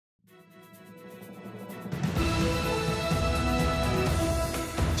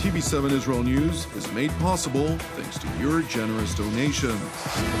TV7 Israel News is made possible thanks to your generous donations.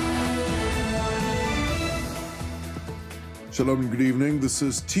 Shalom and good evening. This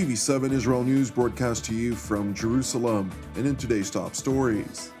is TV7 Israel News broadcast to you from Jerusalem. And in today's top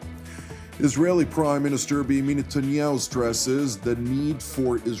stories, Israeli Prime Minister Benjamin Netanyahu stresses the need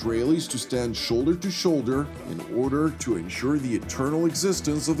for Israelis to stand shoulder to shoulder in order to ensure the eternal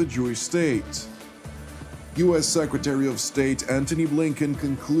existence of the Jewish state. U.S. Secretary of State Antony Blinken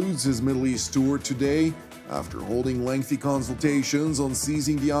concludes his Middle East tour today after holding lengthy consultations on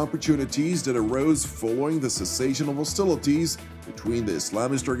seizing the opportunities that arose following the cessation of hostilities between the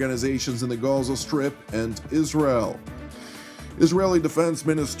Islamist organizations in the Gaza Strip and Israel. Israeli Defense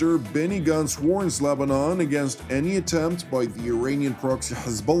Minister Benny Gantz warns Lebanon against any attempt by the Iranian-proxy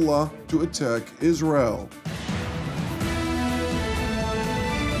Hezbollah to attack Israel.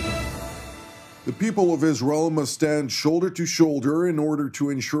 The people of Israel must stand shoulder to shoulder in order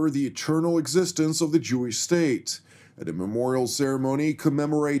to ensure the eternal existence of the Jewish state. At a memorial ceremony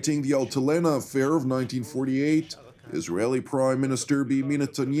commemorating the Altalena affair of 1948, Israeli Prime Minister Benjamin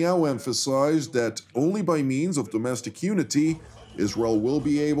Netanyahu emphasized that only by means of domestic unity, Israel will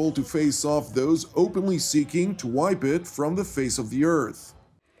be able to face off those openly seeking to wipe it from the face of the earth.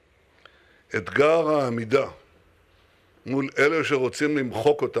 אתגר העמידה מול אלה שרוצים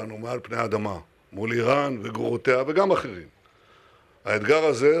למחוק אותנו מעל פני האדמה, מול איראן וגרורותיה וגם אחרים. האתגר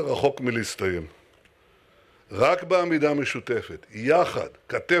הזה רחוק מלהסתיים. רק בעמידה משותפת, יחד,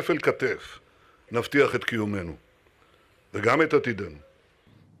 כתף אל כתף, נבטיח את קיומנו וגם את עתידנו.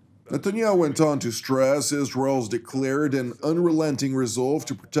 Netanyahu went on to stress Israel's declared and unrelenting resolve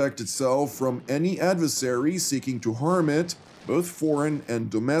to protect itself from any adversary seeking to harm it, both foreign and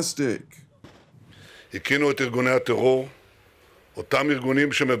domestic. הקינו את ארגוני הטרור, אותם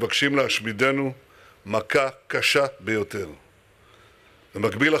ארגונים שמבקשים להשמידנו, מכה קשה ביותר.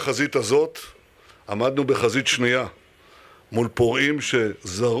 במקביל לחזית הזאת, עמדנו בחזית שנייה, מול פורעים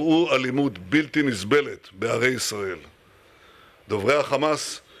שזרעו אלימות בלתי נסבלת בערי ישראל. דוברי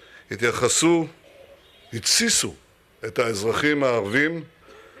החמאס התסיסו את האזרחים הערבים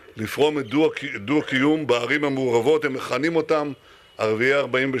לפרום את דו-קיום בערים המעורבות, הם מכנים אותם ערביי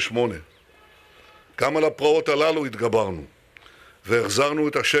 48. גם על הפרעות הללו התגברנו והחזרנו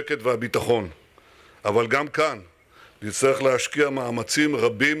את השקט והביטחון, אבל גם כאן נצטרך להשקיע מאמצים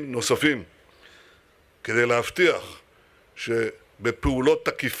רבים נוספים כדי להבטיח שבפעולות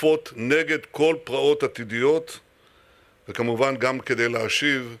תקיפות נגד כל פרעות עתידיות, וכמובן גם כדי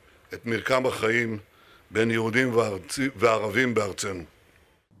להשיב את מרקם החיים בין יהודים וערבים בארצנו.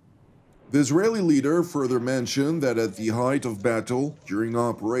 The Israeli leader further mentioned that at the height of battle, during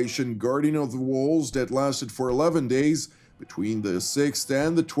Operation Guardian of the Walls that lasted for 11 days, between the 6th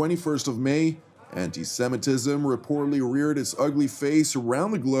and the 21st of May, anti-Semitism reportedly reared its ugly face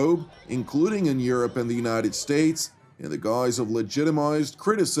around the globe, including in Europe and the United States, in the guise of legitimized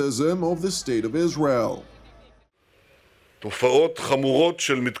criticism of the State of Israel. תופעות חמורות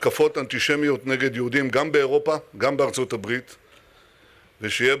של מתקפות אנטישמיות נגד יהודים גם באירופה, גם בארצות הברית,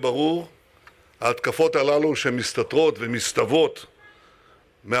 ושיהיה ברור, ההתקפות הללו שמסתתרות ומסתוות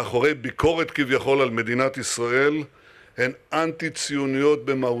מאחורי ביקורת כביכול על מדינת ישראל, הן אנטי-ציוניות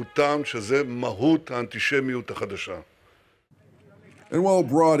במהותם, שזה מהות האנטישמיות החדשה. And while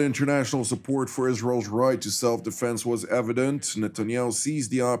broad international support for Israel's right to self-defense was evident, Netanyahu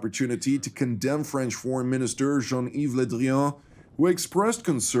seized the opportunity to condemn French Foreign Minister Jean-Yves Le Drian, who expressed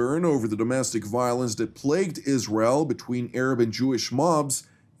concern over the domestic violence that plagued Israel between Arab and Jewish mobs,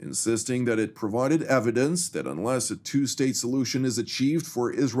 insisting that it provided evidence that unless a two-state solution is achieved for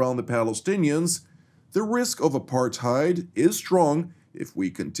Israel and the Palestinians, the risk of apartheid is strong if we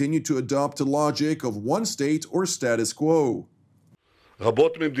continue to adopt a logic of one state or status quo.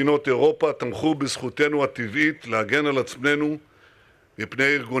 רבות ממדינות אירופה תמכו בזכותנו הטבעית להגן על עצמנו מפני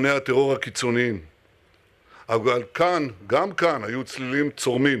ארגוני הטרור הקיצוניים. אבל כאן, גם כאן, היו צלילים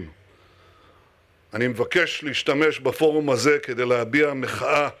צורמים. אני מבקש להשתמש בפורום הזה כדי להביע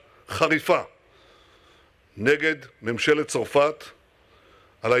מחאה חריפה נגד ממשלת צרפת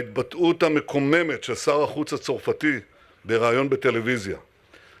על ההתבטאות המקוממת של שר החוץ הצרפתי בראיון בטלוויזיה.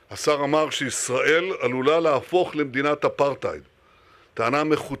 השר אמר שישראל עלולה להפוך למדינת אפרטהייד. טענה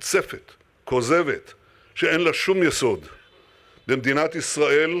מחוצפת, כוזבת, שאין לה שום יסוד. במדינת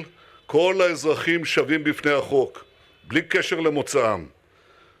ישראל כל האזרחים שווים בפני החוק, בלי קשר למוצאם.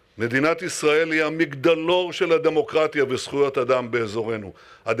 מדינת ישראל היא המגדלור של הדמוקרטיה וזכויות אדם באזורנו.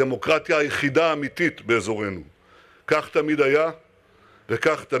 הדמוקרטיה היחידה האמיתית באזורנו. כך תמיד היה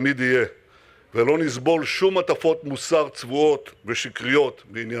וכך תמיד יהיה. ולא נסבול שום הטפות מוסר צבועות ושקריות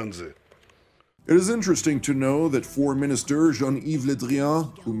בעניין זה. It is interesting to know that Foreign Minister Jean-Yves Le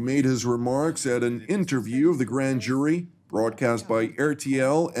Drian, who made his remarks at an interview of the grand jury broadcast by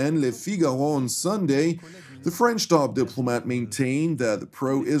RTL and Le Figaro on Sunday, the French top diplomat maintained that the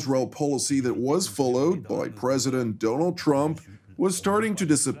pro-Israel policy that was followed by President Donald Trump was starting to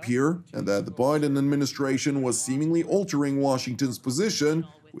disappear, and that the Biden administration was seemingly altering Washington's position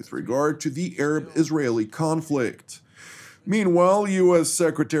with regard to the Arab-Israeli conflict. Meanwhile, U.S.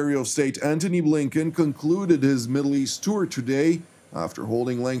 Secretary of State Antony Blinken concluded his Middle East tour today after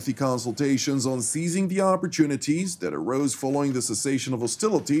holding lengthy consultations on seizing the opportunities that arose following the cessation of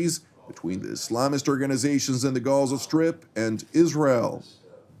hostilities between the Islamist organizations in the Gaza Strip and Israel.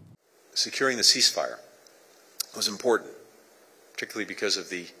 Securing the ceasefire was important, particularly because of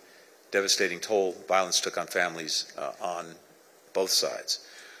the devastating toll violence took on families on both sides.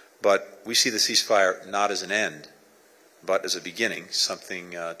 But we see the ceasefire not as an end, but as a beginning,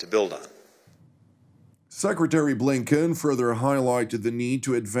 something to build on. Secretary Blinken further highlighted the need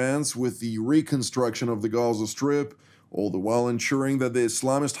to advance with the reconstruction of the Gaza Strip, all the while ensuring that the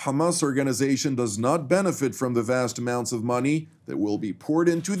Islamist Hamas organization does not benefit from the vast amounts of money that will be poured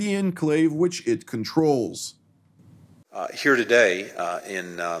into the enclave which it controls. Here today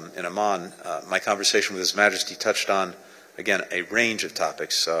in Amman, my conversation with His Majesty touched on, again, a range of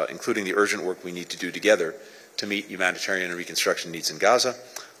topics, including the urgent work we need to do together to meet humanitarian and reconstruction needs in Gaza,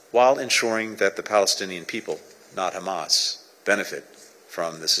 while ensuring that the Palestinian people, not Hamas, benefit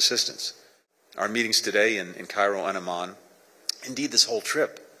from this assistance. Our meetings today in Cairo and Amman, indeed this whole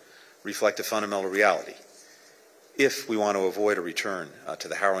trip, reflect a fundamental reality. If we want to avoid a return to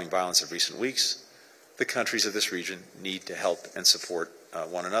the harrowing violence of recent weeks, the countries of this region need to help and support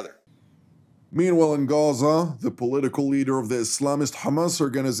one another. Meanwhile, in Gaza, the political leader of the Islamist Hamas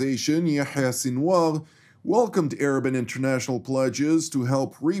organization, Yahya Sinwar, welcomed Arab and international pledges to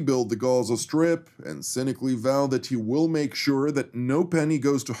help rebuild the Gaza Strip and cynically vowed that he will make sure that no penny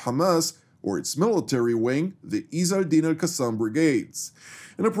goes to Hamas or its military wing, the Izz al-Din al-Qassam brigades.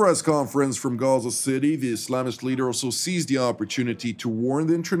 In a press conference from Gaza City, the Islamist leader also seized the opportunity to warn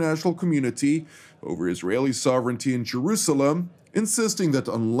the international community over Israeli sovereignty in Jerusalem, insisting that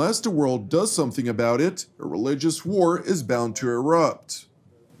unless the world does something about it, a religious war is bound to erupt.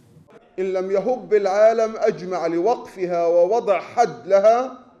 إن لم يهب العالم أجمع لوقفها ووضع حد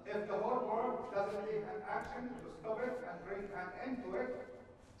لها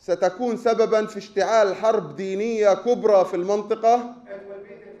ستكون سبباً في اشتعال حرب دينية كبرى في المنطقة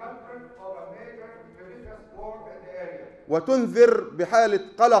وتنذر بحالة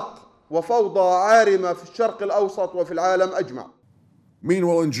قلق وفوضى عارمة في الشرق الأوسط وفي العالم أجمع.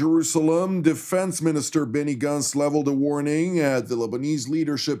 Meanwhile, in Jerusalem, Defense Minister Benny Gantz leveled a warning at the Lebanese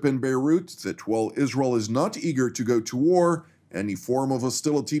leadership in Beirut that while Israel is not eager to go to war, any form of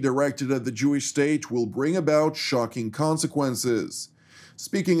hostility directed at the Jewish state will bring about shocking consequences.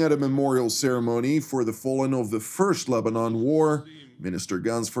 Speaking at a memorial ceremony for the fallen of the First Lebanon War, Minister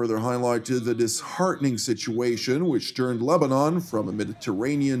Gantz further highlighted the disheartening situation which turned Lebanon from a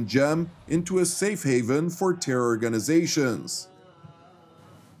Mediterranean gem into a safe haven for terror organizations.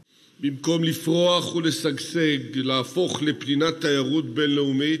 במקום לפרוח ולשגשג, להפוך לפנינת תיירות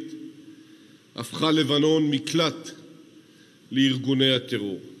בינלאומית, הפכה לבנון מקלט לארגוני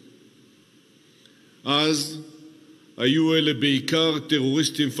הטרור. אז היו אלה בעיקר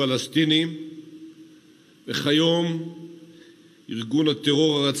טרוריסטים פלסטינים, וכיום ארגון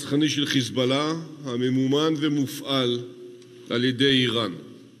הטרור הרצחני של חיזבאללה, הממומן ומופעל על ידי איראן.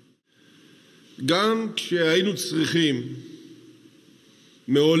 גם כשהיינו צריכים,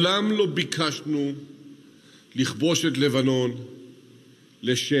 מעולם לא ביקשנו לכבוש את לבנון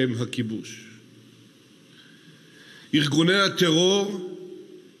לשם הכיבוש. ארגוני הטרור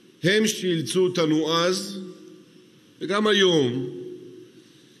הם שאילצו אותנו אז וגם היום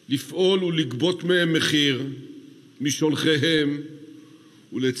לפעול ולגבות מהם מחיר משולחיהם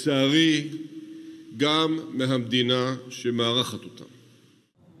ולצערי גם מהמדינה שמארחת אותם.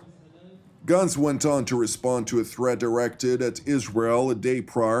 Gantz went on to respond to a threat directed at Israel a day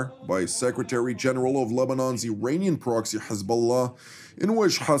prior by Secretary General of Lebanon's Iranian-proxy Hezbollah, in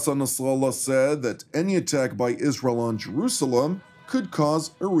which Hassan Nasrallah said that any attack by Israel on Jerusalem could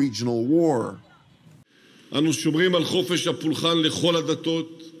cause a regional war. אנו שומרים על חופש הפולחן לכל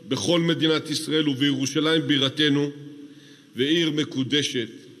הדתות בכל מדינת ישראל ובירושלים בירתנו ועיר מקודשת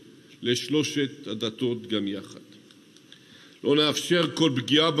לשלושת הדתות גם יחד. לא נאפשר כל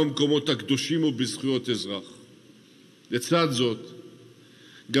פגיעה במקומות הקדושים ובזכויות אזרח. לצד זאת,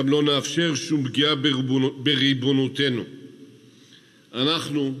 גם לא נאפשר שום פגיעה בריבונותנו.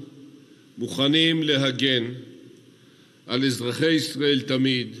 אנחנו מוכנים להגן על אזרחי ישראל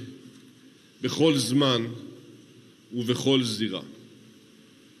תמיד, בכל זמן ובכל זירה.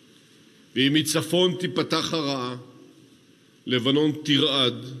 ואם מצפון תיפתח הרעה, לבנון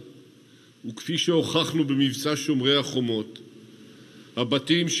תרעד, וכפי שהוכחנו במבצע שומרי החומות,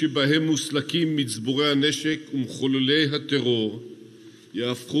 הבתים שבהם מוסלקים מצבורי הנשק ומחוללי הטרור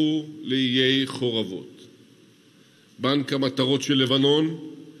יהפכו לאיי חורבות. בנק המטרות של לבנון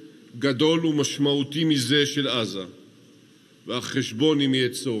גדול ומשמעותי מזה של עזה, והחשבון, אם יהיה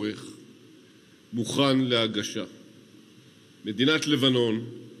צורך, מוכן להגשה. מדינת לבנון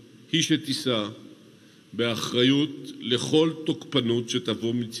היא שתישא באחריות לכל תוקפנות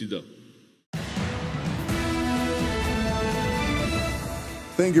שתבוא מצידה.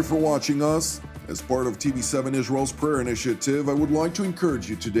 Thank you for watching us. As part of TV7 Israel's prayer initiative, I would like to encourage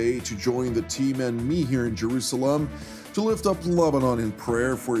you today to join the team and me here in Jerusalem to lift up Lebanon in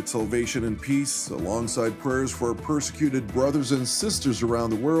prayer for its salvation and peace, alongside prayers for our persecuted brothers and sisters around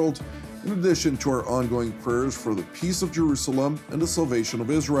the world, in addition to our ongoing prayers for the peace of Jerusalem and the salvation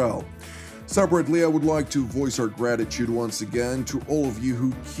of Israel. Separately, I would like to voice our gratitude once again to all of you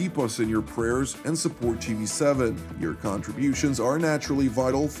who keep us in your prayers and support TV7. Your contributions are naturally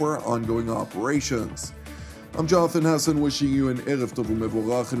vital for our ongoing operations. I'm Jonathan Hassan, wishing you an Erev Tov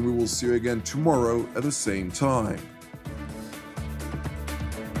U'Mevorach, and we will see you again tomorrow at the same time.